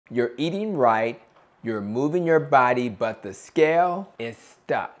You're eating right, you're moving your body, but the scale is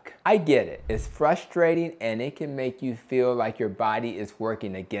stuck. I get it. It's frustrating and it can make you feel like your body is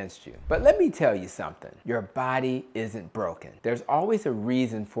working against you. But let me tell you something. Your body isn't broken. There's always a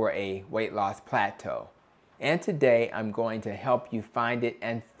reason for a weight loss plateau. And today I'm going to help you find it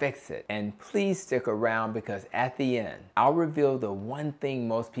and fix it. And please stick around because at the end, I'll reveal the one thing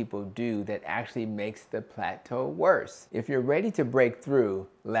most people do that actually makes the plateau worse. If you're ready to break through,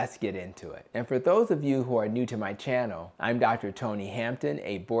 let's get into it. And for those of you who are new to my channel, I'm Dr. Tony Hampton,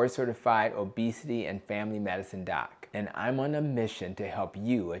 a board-certified obesity and family medicine doc. And I'm on a mission to help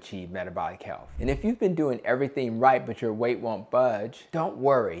you achieve metabolic health. And if you've been doing everything right but your weight won't budge, don't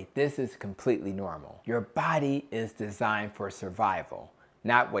worry, this is completely normal. Your body is designed for survival,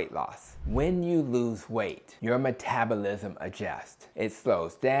 not weight loss. When you lose weight, your metabolism adjusts. It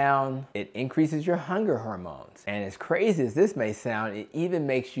slows down, it increases your hunger hormones. And as crazy as this may sound, it even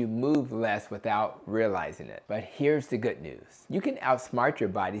makes you move less without realizing it. But here's the good news. You can outsmart your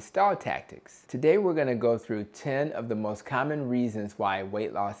body's stall tactics. Today we're gonna go through 10 of the most common reasons why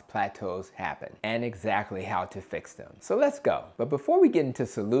weight loss plateaus happen and exactly how to fix them. So let's go. But before we get into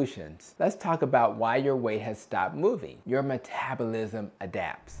solutions, let's talk about why your weight has stopped moving. Your metabolism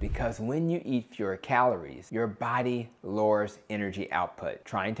adapts because when you eat fewer calories, your body lowers energy output,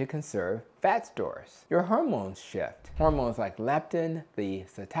 trying to conserve fat stores. Your hormones shift. Hormones like leptin, the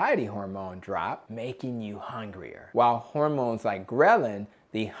satiety hormone, drop, making you hungrier, while hormones like ghrelin,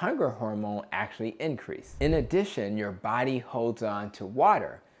 the hunger hormone, actually increase. In addition, your body holds on to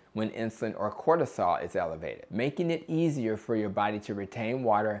water when insulin or cortisol is elevated, making it easier for your body to retain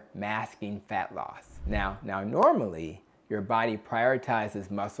water, masking fat loss. Now normally, your body prioritizes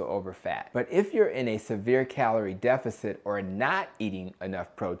muscle over fat. But if you're in a severe calorie deficit or not eating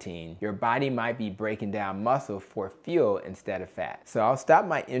enough protein, your body might be breaking down muscle for fuel instead of fat. So I'll stop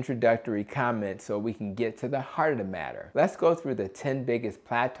my introductory comment so we can get to the heart of the matter. Let's go through the 10 biggest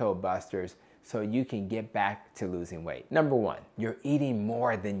plateau busters so you can get back to losing weight. Number 1, you're eating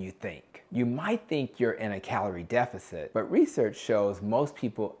more than you think. You might think you're in a calorie deficit, but research shows most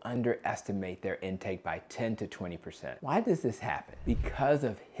people underestimate their intake by 10 to 20%. Why does this happen? Because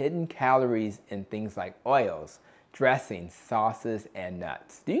of hidden calories in things like oils, dressings, sauces, and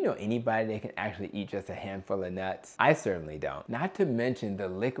nuts. Do you know anybody that can actually eat just a handful of nuts? I certainly don't. Not to mention the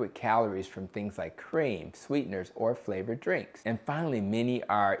liquid calories from things like cream, sweeteners, or flavored drinks. And finally, many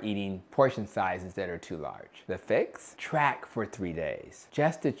are eating portion sizes that are too large. The fix? Track for 3 days,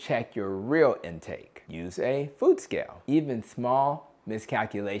 just to check your real intake. Use a food scale. Even small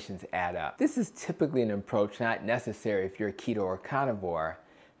miscalculations add up. This is typically an approach not necessary if you're keto or carnivore.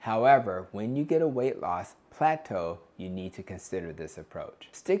 However, when you get a weight loss plateau, you need to consider this approach.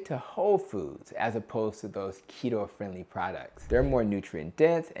 Stick to whole foods as opposed to those keto-friendly products. They're more nutrient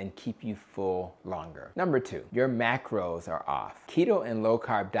dense and keep you full longer. Number 2, your macros are off. Keto and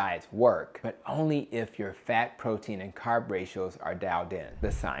low-carb diets work, but only if your fat, protein, and carb ratios are dialed in.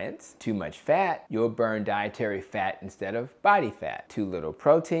 The science? Too much fat, you'll burn dietary fat instead of body fat. Too little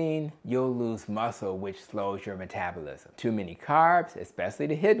protein, you'll lose muscle, which slows your metabolism. Too many carbs, especially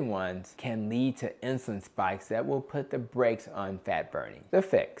the hidden ones, can lead to insulin spikes that will put the brakes on fat burning. The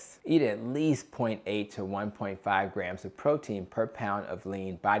fix: eat at least 0.8 to 1.5 grams of protein per pound of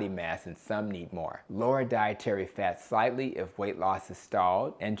lean body mass, and some need more. Lower dietary fat slightly if weight loss is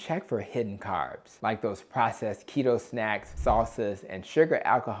stalled, and check for hidden carbs, like those processed keto snacks, salsas, and sugar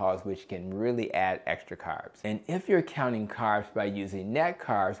alcohols, which can really add extra carbs. And if you're counting carbs by using net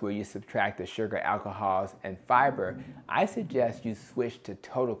carbs, where you subtract the sugar alcohols and fiber, I suggest you switch to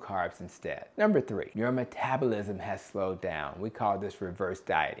total carbs instead. Number 3, your metabolism has slowed down. We call this reverse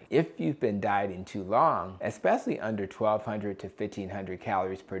dieting. If you've been dieting too long, especially under 1,200 to 1,500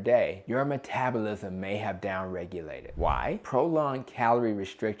 calories per day, your metabolism may have downregulated. Why? Prolonged calorie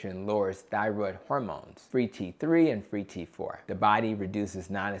restriction lowers thyroid hormones, free T3 and free T4. The body reduces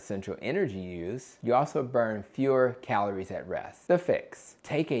non-essential energy use. You also burn fewer calories at rest. The fix: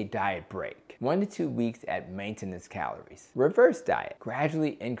 take a diet break. 1 to 2 weeks at maintenance calories. Reverse diet: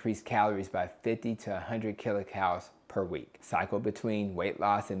 gradually increase calories by 50 to 100 kilocalories per week. Cycle between weight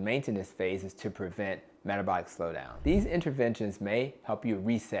loss and maintenance phases to prevent metabolic slowdown. These interventions may help you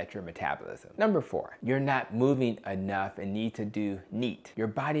reset your metabolism. Number 4, you're not moving enough and need to do NEAT. Your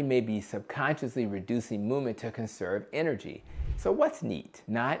body may be subconsciously reducing movement to conserve energy. So what's NEAT?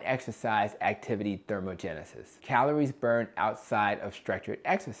 Non-exercise activity thermogenesis. Calories burned outside of structured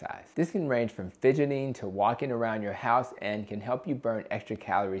exercise. This can range from fidgeting to walking around your house and can help you burn extra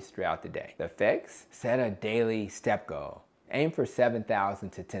calories throughout the day. The fix? Set a daily step goal. Aim for 7,000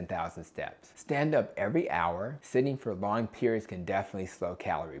 to 10,000 steps. Stand up every hour. Sitting for long periods can definitely slow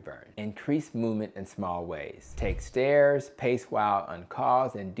calorie burn. Increase movement in small ways. Take stairs, pace while on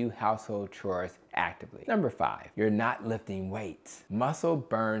calls, and do household chores actively. Number 5, you're not lifting weights. Muscle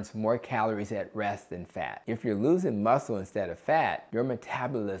burns more calories at rest than fat. If you're losing muscle instead of fat, your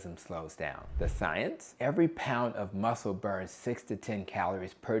metabolism slows down. The science? Every pound of muscle burns 6 to 10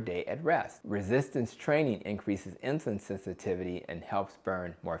 calories per day at rest. Resistance training increases insulin sensitivity and helps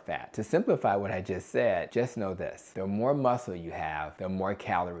burn more fat. To simplify what I just said, just know this: the more muscle you have, the more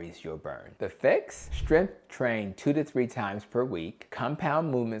calories you'll burn. The fix? Strength train 2 to 3 times per week.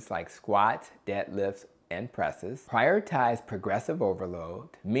 Compound movements like squats, deadlifts, and presses. Prioritize progressive overload,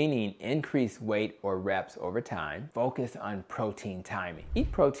 meaning increase weight or reps over time. Focus on protein timing.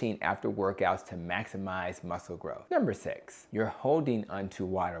 Eat protein after workouts to maximize muscle growth. Number 6, you're holding onto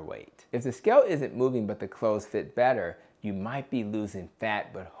water weight. If the scale isn't moving but the clothes fit better, you might be losing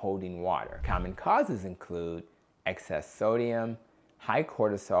fat but holding water. Common causes include excess sodium, high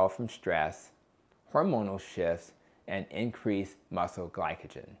cortisol from stress, hormonal shifts, and increase muscle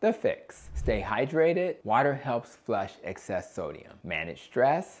glycogen. The fix: stay hydrated. Water helps flush excess sodium. Manage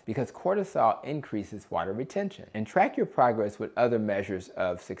stress because cortisol increases water retention. And track your progress with other measures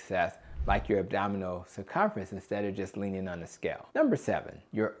of success like your abdominal circumference instead of just leaning on the scale. Number 7,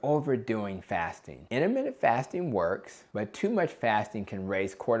 you're overdoing fasting. Intermittent fasting works, but too much fasting can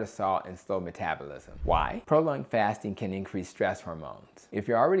raise cortisol and slow metabolism. Why? Prolonged fasting can increase stress hormones. If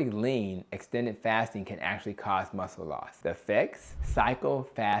you're already lean, extended fasting can actually cause muscle loss. The fix? Cycle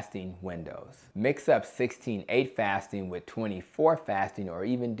fasting windows. Mix up 16/8 fasting with 24 fasting, or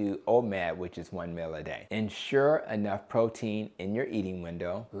even do OMAD, which is 1 meal a day. Ensure enough protein in your eating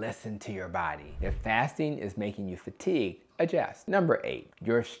window. Listen to your body. If fasting is making you fatigued, adjust. Number 8,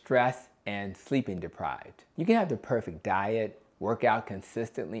 you're stressed and sleeping deprived. You can have the perfect diet, work out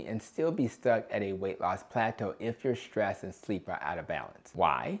consistently, and still be stuck at a weight loss plateau if your stress and sleep are out of balance.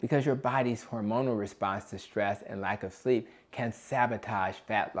 Why? Because your body's hormonal response to stress and lack of sleep can sabotage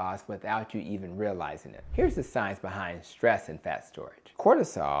fat loss without you even realizing it. Here's the science behind stress and fat storage.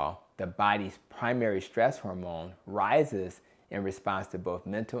 Cortisol, the body's primary stress hormone, rises in response to both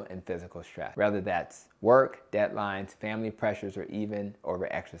mental and physical stress, whether that's work, deadlines, family pressures, or even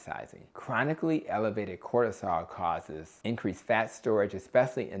over-exercising. Chronically elevated cortisol causes increased fat storage,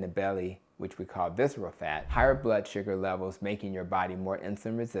 especially in the belly, which we call visceral fat, higher blood sugar levels making your body more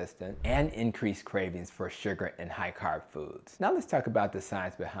insulin resistant, and increased cravings for sugar and high carb foods. Now let's talk about the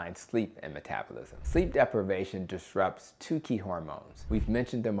science behind sleep and metabolism. Sleep deprivation disrupts 2 key hormones. We've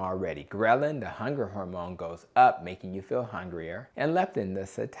mentioned them already. Ghrelin, the hunger hormone, goes up, making you feel hungrier, and leptin, the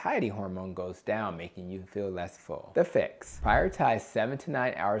satiety hormone, goes down, making you feel less full. The fix: prioritize 7 to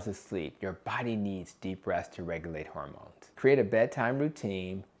 9 hours of sleep. Your body needs deep rest to regulate hormones. Create a bedtime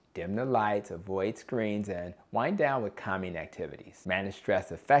routine. Dim the lights, avoid screens, and wind down with calming activities. Manage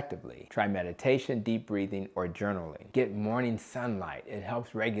stress effectively. Try meditation, deep breathing, or journaling. Get morning sunlight. It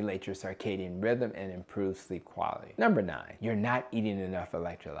helps regulate your circadian rhythm and improve sleep quality. Number 9, you're not eating enough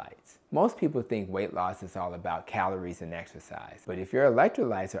electrolytes. Most people think weight loss is all about calories and exercise, but if your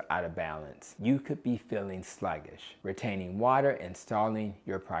electrolytes are out of balance, you could be feeling sluggish, retaining water and stalling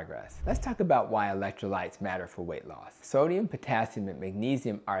your progress. Let's talk about why electrolytes matter for weight loss. Sodium, potassium, and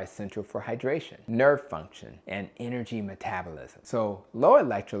magnesium are essential for hydration, nerve function, and energy metabolism. So low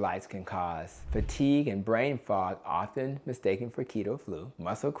electrolytes can cause fatigue and brain fog, often mistaken for keto flu,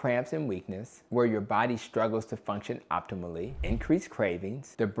 muscle cramps and weakness, where your body struggles to function optimally, increased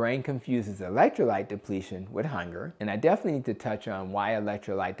cravings. The brain confuses electrolyte depletion with hunger, and I definitely need to touch on why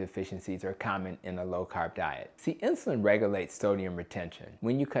electrolyte deficiencies are common in a low-carb diet. See, insulin regulates sodium retention.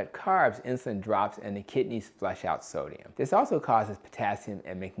 When you cut carbs, insulin drops and the kidneys flush out sodium. This also causes potassium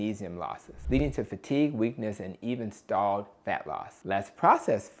and magnesium losses, leading to fatigue, weakness, and even stalled fat loss. Less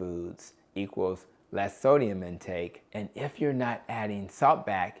processed foods equals less sodium intake, and if you're not adding salt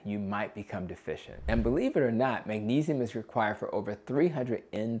back, you might become deficient. And believe it or not, magnesium is required for over 300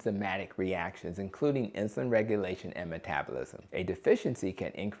 enzymatic reactions, including insulin regulation and metabolism. A deficiency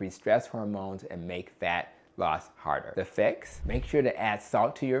can increase stress hormones and make fat loss harder. The fix? Make sure to add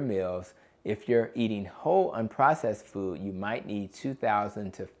salt to your meals. If you're eating whole unprocessed food, you might need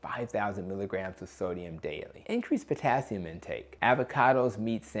 2,000 to 5,000 milligrams of sodium daily. Increase potassium intake. Avocados,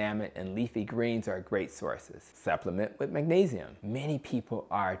 meat, salmon, and leafy greens are great sources. Supplement with magnesium. Many people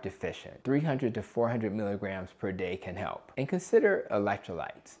are deficient. 300 to 400 milligrams per day can help. And consider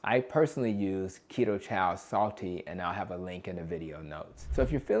electrolytes. I personally use Keto Chow Salty, and I'll have a link in the video notes. So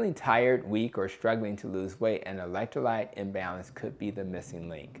if you're feeling tired, weak, or struggling to lose weight, an electrolyte imbalance could be the missing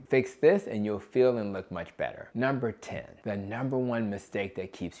link. Fix this and you'll feel and look much better. Number 10, the number one mistake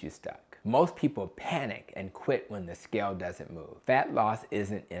that keeps you stuck. Most people panic and quit when the scale doesn't move. Fat loss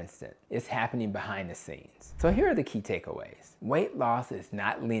isn't instant. It's happening behind the scenes. So here are the key takeaways. Weight loss is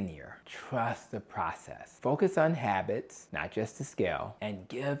not linear. Trust the process. Focus on habits, not just the scale, and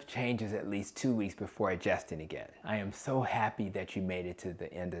give changes at least 2 weeks before adjusting again. I am so happy that you made it to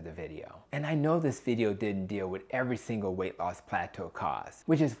the end of the video. And I know this video didn't deal with every single weight loss plateau cause,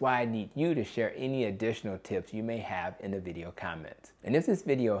 which is why I need you to share any additional tips you may have in the video comments. And if this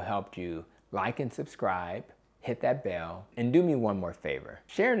video helped you, like and subscribe, hit that bell, and do me one more favor.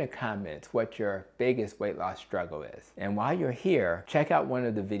 Share in the comments what your biggest weight loss struggle is. And while you're here, check out one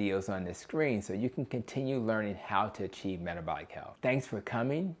of the videos on the screen so you can continue learning how to achieve metabolic health. Thanks for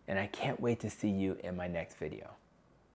coming, and I can't wait to see you in my next video.